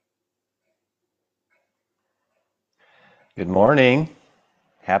Good morning.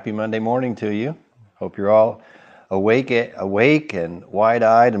 Happy Monday morning to you. Hope you're all awake and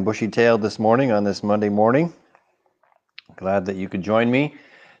wide-eyed and bushy-tailed this morning on this Monday morning. Glad that you could join me.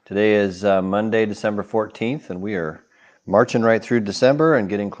 Today is Monday, December 14th, and we are marching right through December and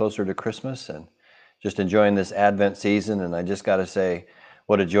getting closer to Christmas and just enjoying this Advent season. And I just got to say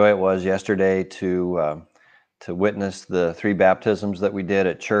what a joy it was yesterday to witness the three baptisms that we did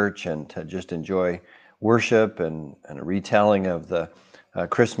at church and to just enjoy worship and a retelling of the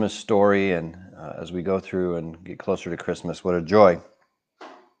Christmas story. And as we go through and get closer to Christmas, what a joy.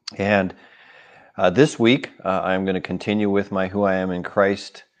 And this week, I'm going to continue with my Who I Am in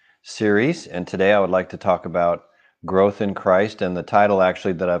Christ series. And today I would like to talk about growth in Christ. And the title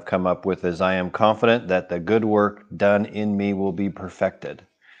actually that I've come up with is I am confident that the good work done in me will be perfected.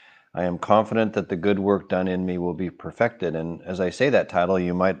 I am confident that the good work done in me will be perfected. And as I say that title,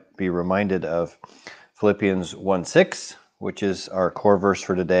 you might be reminded of Philippians 1:6, which is our core verse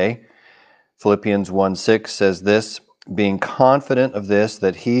for today. Philippians 1:6 says this, being confident of this,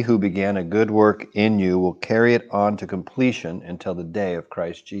 that he who began a good work in you will carry it on to completion until the day of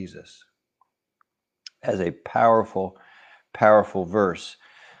Christ Jesus. As a powerful, powerful verse,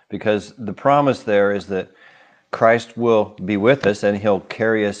 because the promise there is that Christ will be with us and he'll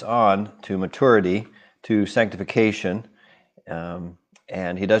carry us on to maturity, to sanctification,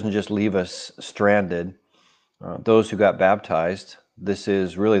 and he doesn't just leave us stranded. Those who got baptized, this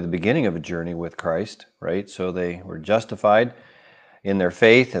is really the beginning of a journey with Christ, right? So they were justified in their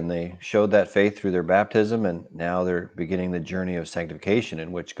faith and they showed that faith through their baptism, and now they're beginning the journey of sanctification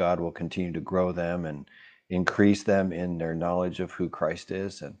in which God will continue to grow them and increase them in their knowledge of who Christ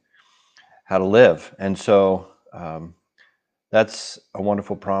is and how to live. And so that's a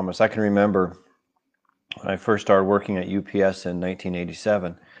wonderful promise. I can remember when I first started working at UPS in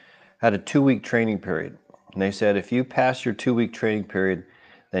 1987, I had a 2-week training period. And they said, if you pass your 2-week training period,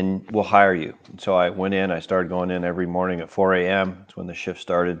 then we'll hire you. And so I went in, I started going in every morning at 4 a.m. That's when the shift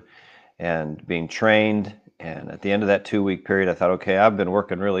started, and being trained. And at the end of that 2-week period, I thought, okay, I've been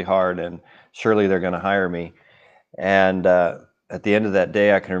working really hard and surely they're going to hire me. And at the end of that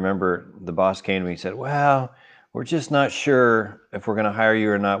day, I can remember the boss came to me and said, well, we're just not sure if we're going to hire you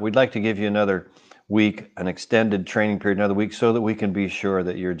or not. We'd like to give you another week, an extended training period, another week, so that we can be sure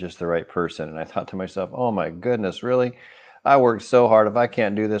that you're just the right person. And I thought to myself, oh my goodness, really? I worked so hard. If I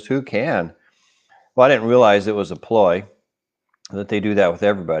can't do this, who can? Well, I didn't realize it was a ploy, that they do that with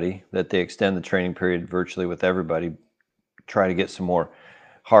everybody, that they extend the training period virtually with everybody, try to get some more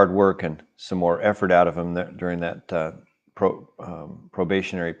hard work and some more effort out of them during that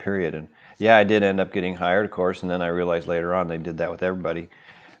probationary period. And yeah, I did end up getting hired, of course, and then I realized later on they did that with everybody.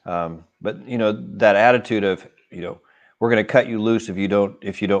 But you know, that attitude of, you know, we're going to cut you loose if you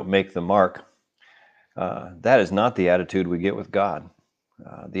don't make the mark. That is not the attitude we get with God.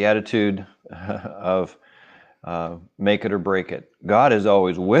 The attitude of make it or break it. God is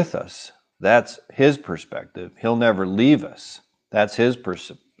always with us. That's his perspective. He'll never leave us. That's his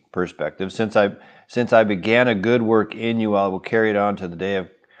perspective. Since I began a good work in you, I will carry it on to the day of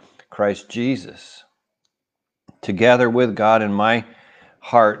Christ Jesus. Together with God in my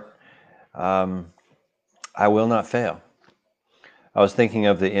heart, I will not fail. I was thinking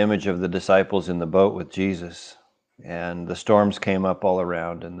of the image of the disciples in the boat with Jesus, and the storms came up all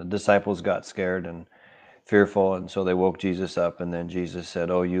around, and the disciples got scared and fearful, and so they woke Jesus up, and then Jesus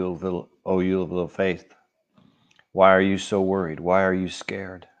said, "Oh, you of little faith, why are you so worried? Why are you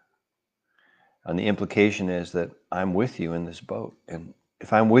scared?" And the implication is that I'm with you in this boat, and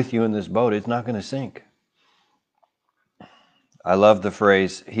if I'm with you in this boat, it's not going to sink. I love the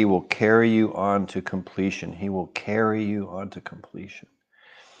phrase, he will carry you on to completion. He will carry you on to completion.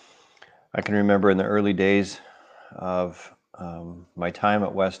 I can remember in the early days of my time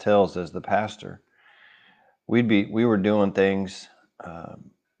at West Hills as the pastor, we were doing things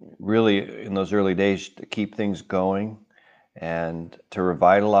really in those early days to keep things going and to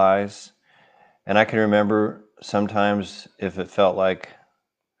revitalize. And I can remember sometimes if it felt like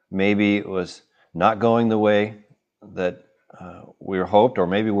maybe it was not going the way that we hoped, or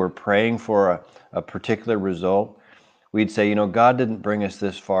maybe we're praying for a particular result, we'd say, you know, God didn't bring us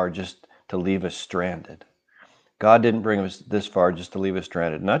this far just to leave us stranded. God didn't bring us this far just to leave us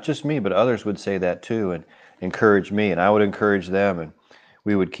stranded. Not just me, but others would say that too and encourage me, and I would encourage them, and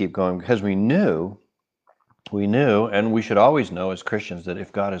we would keep going because we knew, and we should always know as Christians that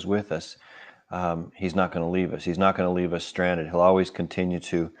if God is with us, he's not going to leave us. He's not going to leave us stranded. He'll always continue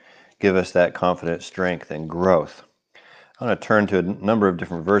to give us that confident strength and growth. I'm going to turn to a number of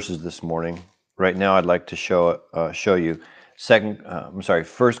different verses this morning. Right now, I'd like to show you 1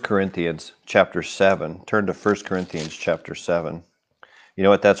 Corinthians chapter 7. Turn to 1 Corinthians chapter 7. You know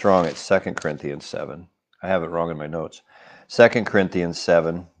what? That's wrong. It's 2 Corinthians 7. I have it wrong in my notes. 2 Corinthians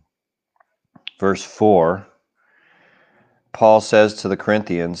 7, verse 4. Paul says to the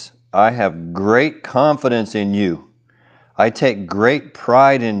Corinthians, I have great confidence in you. I take great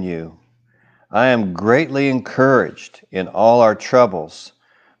pride in you. I am greatly encouraged in all our troubles.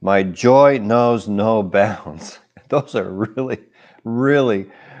 My joy knows no bounds. Those are really,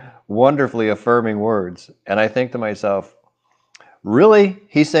 really wonderfully affirming words. And I think to myself, really?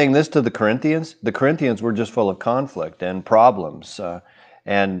 He's saying this to the Corinthians? The Corinthians were just full of conflict and problems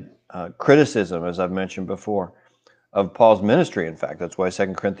and criticism, as I've mentioned before, of Paul's ministry. In fact, that's why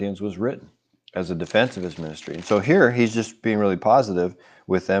 2 Corinthians was written, as a defense of his ministry. And so here, he's just being really positive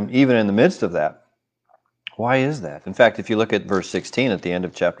with them, even in the midst of that. Why is that? In fact, if you look at verse 16 at the end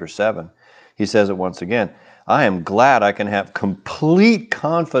of chapter 7, he says it once again, I am glad I can have complete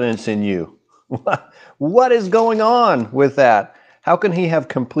confidence in you. What is going on with that? How can he have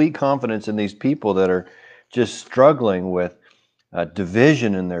complete confidence in these people that are just struggling with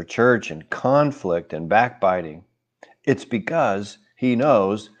division in their church and conflict and backbiting? It's because he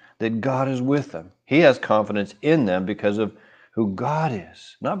knows that God is with them. He has confidence in them because of who God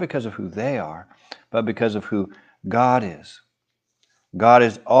is, not because of who they are, but because of who God is. God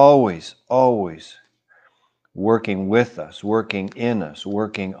is always, always working with us, working in us,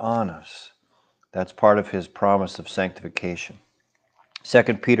 working on us. That's part of his promise of sanctification.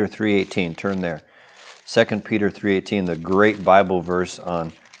 2 Peter 3:18, turn there. 2 Peter 3:18, the great Bible verse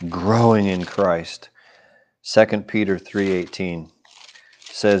on growing in Christ. 2 Peter 3:18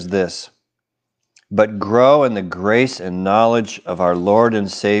 says this, but grow in the grace and knowledge of our Lord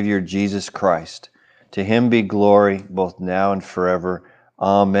and Savior Jesus Christ. To him be glory both now and forever.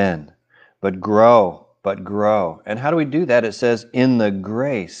 Amen. But grow. And how do we do that? It says, in the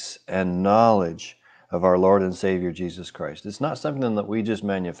grace and knowledge of our Lord and Savior Jesus Christ. It's not something that we just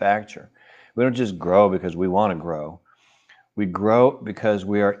manufacture. We don't just grow because we want to grow. We grow because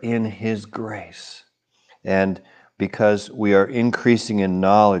we are in his grace. And because we are increasing in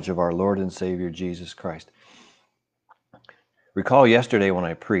knowledge of our Lord and Savior Jesus Christ. Recall yesterday when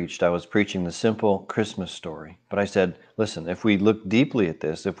I preached, I was preaching the simple Christmas story. But I said, listen, if we look deeply at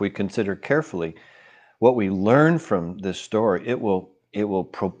this, if we consider carefully what we learn from this story, it will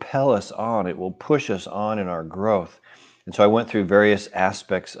propel us on. It will push us on in our growth. And so I went through various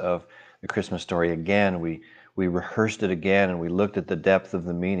aspects of the Christmas story again. We rehearsed it again, and we looked at the depth of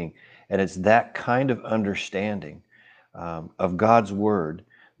the meaning. And it's that kind of understanding of God's Word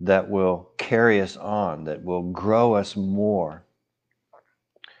that will carry us on, that will grow us more.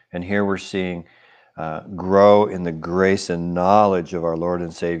 And here we're seeing grow in the grace and knowledge of our Lord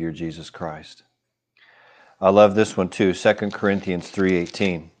and Savior Jesus Christ. I love this one too, 2 Corinthians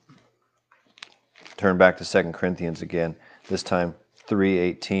 3:18. Turn back to 2 Corinthians again, this time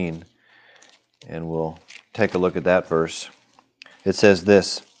 3:18, and we'll take a look at that verse. It says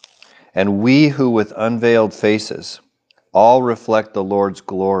this, and we who with unveiled faces all reflect the Lord's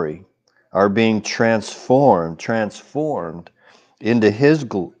glory, are being transformed into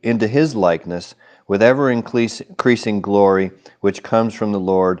his likeness with ever increasing glory, which comes from the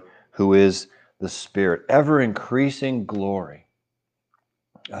Lord, who is the Spirit. Ever increasing glory.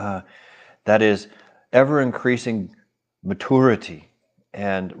 That is ever increasing maturity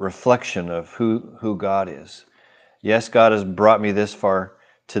and reflection of who God is. Yes, God has brought me this far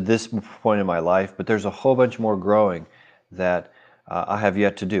to this point in my life, but there's a whole bunch more growing that I have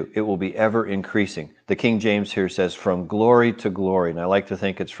yet to do. It will be ever increasing. The King James here says from glory to glory, and I like to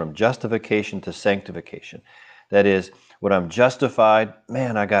think it's from justification to sanctification. That is, when I'm justified,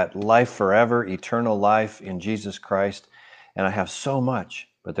 man, I got life forever, eternal life in Jesus Christ, and I have so much,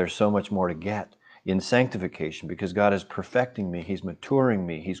 but there's so much more to get in sanctification because God is perfecting me, He's maturing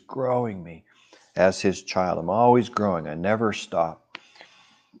me, He's growing me as His child. I'm always growing. I never stop.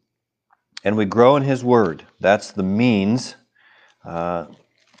 And we grow in His Word. That's the means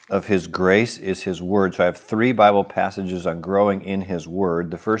of His grace is His Word. So I have 3 Bible passages on growing in His Word.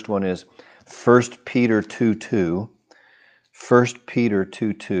 The first one is 1 Peter 2:2. 1 Peter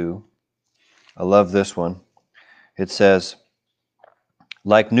 2:2. I love this one. It says,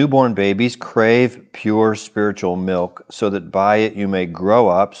 like newborn babies, crave pure spiritual milk, so that by it you may grow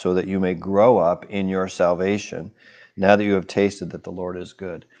up, in your salvation, now that you have tasted that the Lord is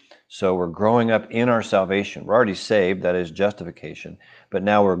good. So we're growing up in our salvation. We're already saved, that is justification. But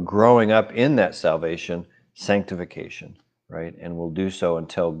now we're growing up in that salvation, sanctification, right? And we'll do so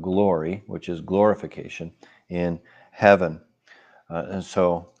until glory, which is glorification, in heaven. And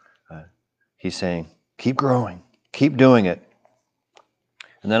so he's saying, keep growing, keep doing it.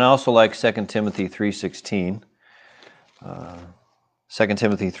 And then I also like 2 Timothy 3:16. 2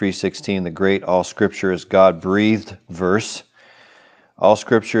 Timothy 3:16, the great all Scripture is God-breathed verse. All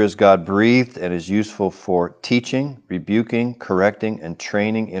Scripture is God-breathed and is useful for teaching, rebuking, correcting, and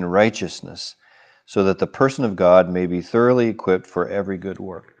training in righteousness, so that the person of God may be thoroughly equipped for every good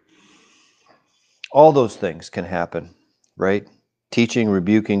work. All those things can happen, right? Teaching,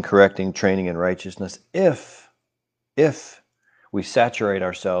 rebuking, correcting, training in righteousness, if we saturate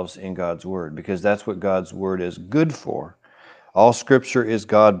ourselves in God's Word, because that's what God's Word is good for. All Scripture is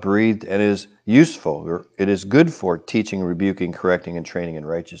God-breathed and is useful. Or it is good for teaching, rebuking, correcting, and training in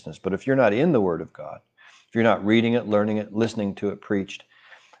righteousness. But if you're not in the Word of God, if you're not reading it, learning it, listening to it preached,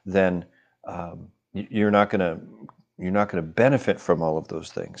 then you're not going to benefit from all of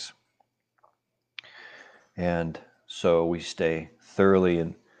those things. And so we stay thoroughly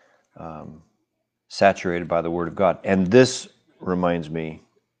and saturated by the Word of God. And this reminds me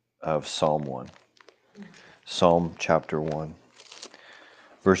of Psalm 1. Psalm chapter 1.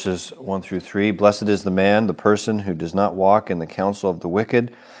 Verses 1 through 3, Blessed is the man, the person who does not walk in the counsel of the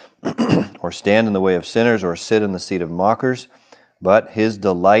wicked, or stand in the way of sinners, or sit in the seat of mockers, but his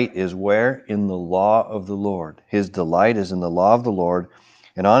delight is where? In the law of the Lord. His delight is in the law of the Lord,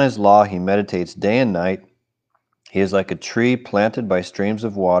 and on his law he meditates day and night. He is like a tree planted by streams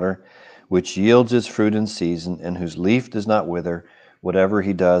of water, which yields its fruit in season, and whose leaf does not wither. Whatever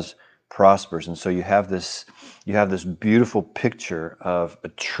he does prospers. And so you have this beautiful picture of a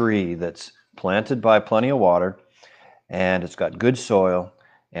tree that's planted by plenty of water, and it's got good soil,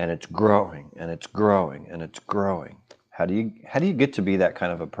 and it's growing, and it's growing, and it's growing. How do you get to be that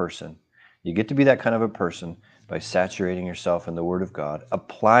kind of a person? You get to be that kind of a person by saturating yourself in the Word of God,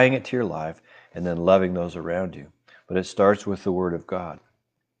 applying it to your life, and then loving those around you. But it starts with the Word of God.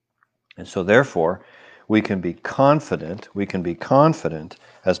 And so therefore, we can be confident,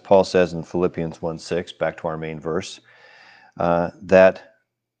 as Paul says in Philippians 1:6, back to our main verse, that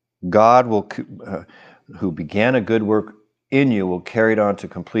God will, who began a good work in you, will carry it on to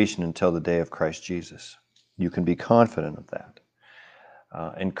completion until the day of Christ Jesus. You can be confident of that.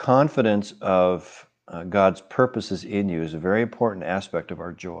 And confidence of God's purposes in you is a very important aspect of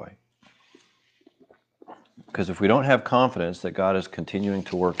our joy. Because if we don't have confidence that God is continuing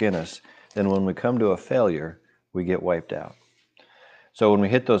to work in us, then when we come to a failure, we get wiped out. So when we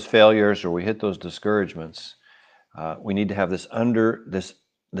hit those failures or we hit those discouragements, we need to have this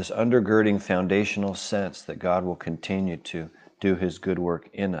undergirding foundational sense that God will continue to do His good work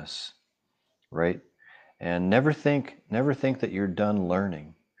in us, right? And never think that you're done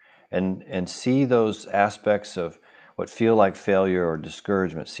learning, and see those aspects of what feel like failure or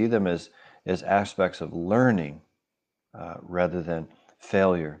discouragement. See them as aspects of learning rather than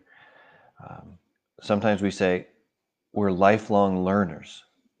failure. Sometimes we say we're lifelong learners.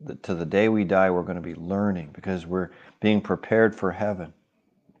 To the day we die, we're going to be learning because we're being prepared for heaven.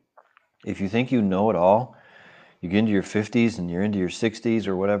 If you think you know it all, you get into your 50s and you're into your 60s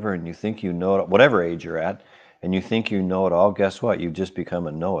or whatever, and you think you know it, whatever age you're at, and you think you know it all, guess what? You've just become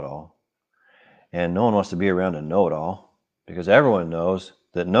a know-it-all. And no one wants to be around a know-it-all because everyone knows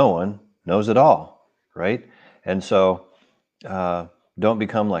that no one knows it all, right? And so don't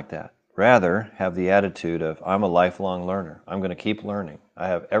become like that. Rather, have the attitude of, I'm a lifelong learner. I'm going to keep learning. I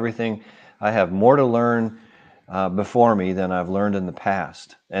have more to learn before me than I've learned in the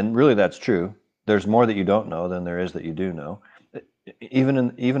past. And really that's true. There's more that you don't know than there is that you do know.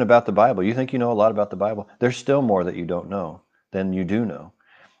 Even about the Bible. You think you know a lot about the Bible. There's still more that you don't know than you do know.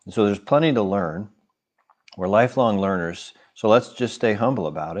 And so there's plenty to learn. We're lifelong learners. So let's just stay humble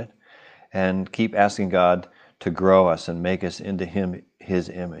about it and keep asking God to grow us and make us into His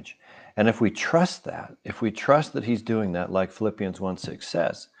image. And if we trust that, He's doing that, like Philippians 1:6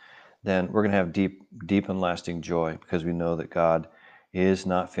 says, then we're going to have deep and lasting joy because we know that God is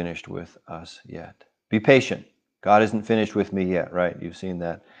not finished with us yet. Be patient. God isn't finished with me yet, right? You've seen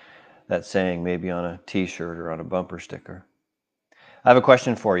that saying maybe on a t-shirt or on a bumper sticker. I have a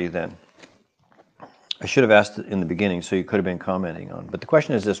question for you then. I should have asked it in the beginning, so you could have been commenting on. But the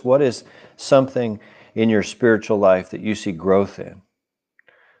question is this: what is something in your spiritual life that you see growth in?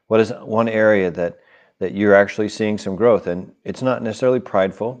 What is one area that you're actually seeing some growth? And it's not necessarily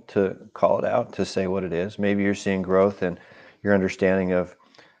prideful to call it out, to say what it is. Maybe you're seeing growth in your understanding of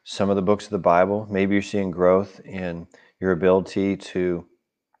some of the books of the Bible. Maybe you're seeing growth in your ability to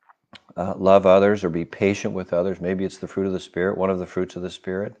love others or be patient with others. Maybe it's the fruit of the Spirit, one of the fruits of the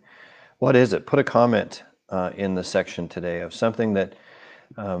Spirit. What is it? Put a comment in the section today of something that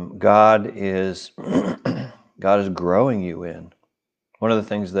God is growing you in. One of the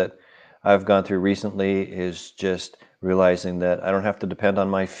things that I've gone through recently is just realizing that I don't have to depend on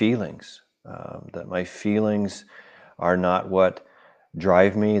my feelings, that my feelings are not what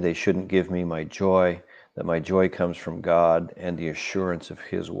drive me. They shouldn't give me my joy, that my joy comes from God and the assurance of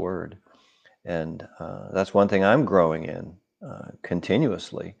His Word. And that's one thing I'm growing in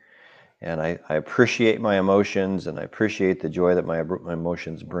continuously. And I appreciate my emotions, and I appreciate the joy that my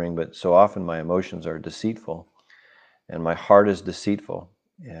emotions bring, but so often my emotions are deceitful, and my heart is deceitful.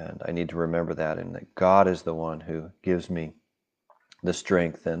 And I need to remember that, and that God is the one who gives me the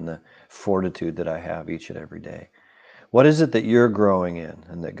strength and the fortitude that I have each and every day. What is it that you're growing in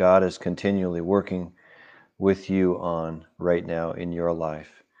and that God is continually working with you on right now in your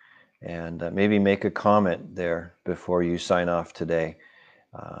life? And maybe make a comment there before you sign off today,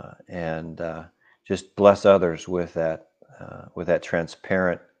 and just bless others with that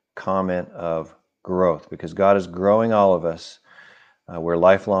transparent comment of growth, because God is growing all of us. We're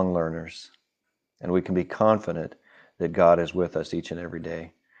lifelong learners, and we can be confident that God is with us each and every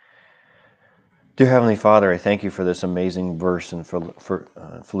day. Dear Heavenly Father, I thank you for this amazing verse in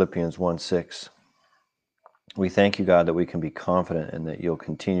Philippians 1:6. We thank you, God, that we can be confident and that you'll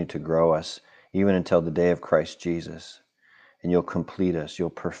continue to grow us even until the day of Christ Jesus, and you'll complete us, you'll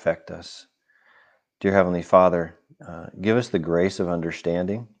perfect us. Dear Heavenly Father, give us the grace of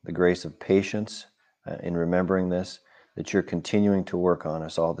understanding, the grace of patience in remembering this, that you're continuing to work on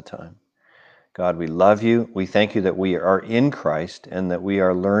us all the time. God, we love you. We thank you that we are in Christ and that we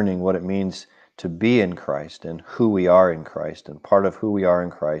are learning what it means to be in Christ and who we are in Christ. And part of who we are in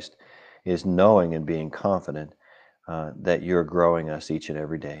Christ is knowing and being confident that you're growing us each and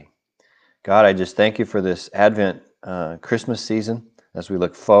every day. God, I just thank you for this Advent Christmas season as we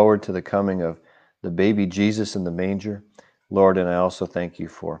look forward to the coming of the baby Jesus in the manger. Lord, and I also thank you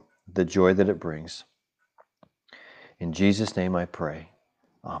for the joy that it brings. In Jesus' name I pray.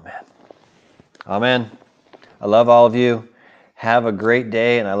 Amen. Amen. I love all of you. Have a great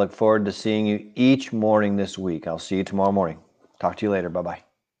day, and I look forward to seeing you each morning this week. I'll see you tomorrow morning. Talk to you later. Bye-bye.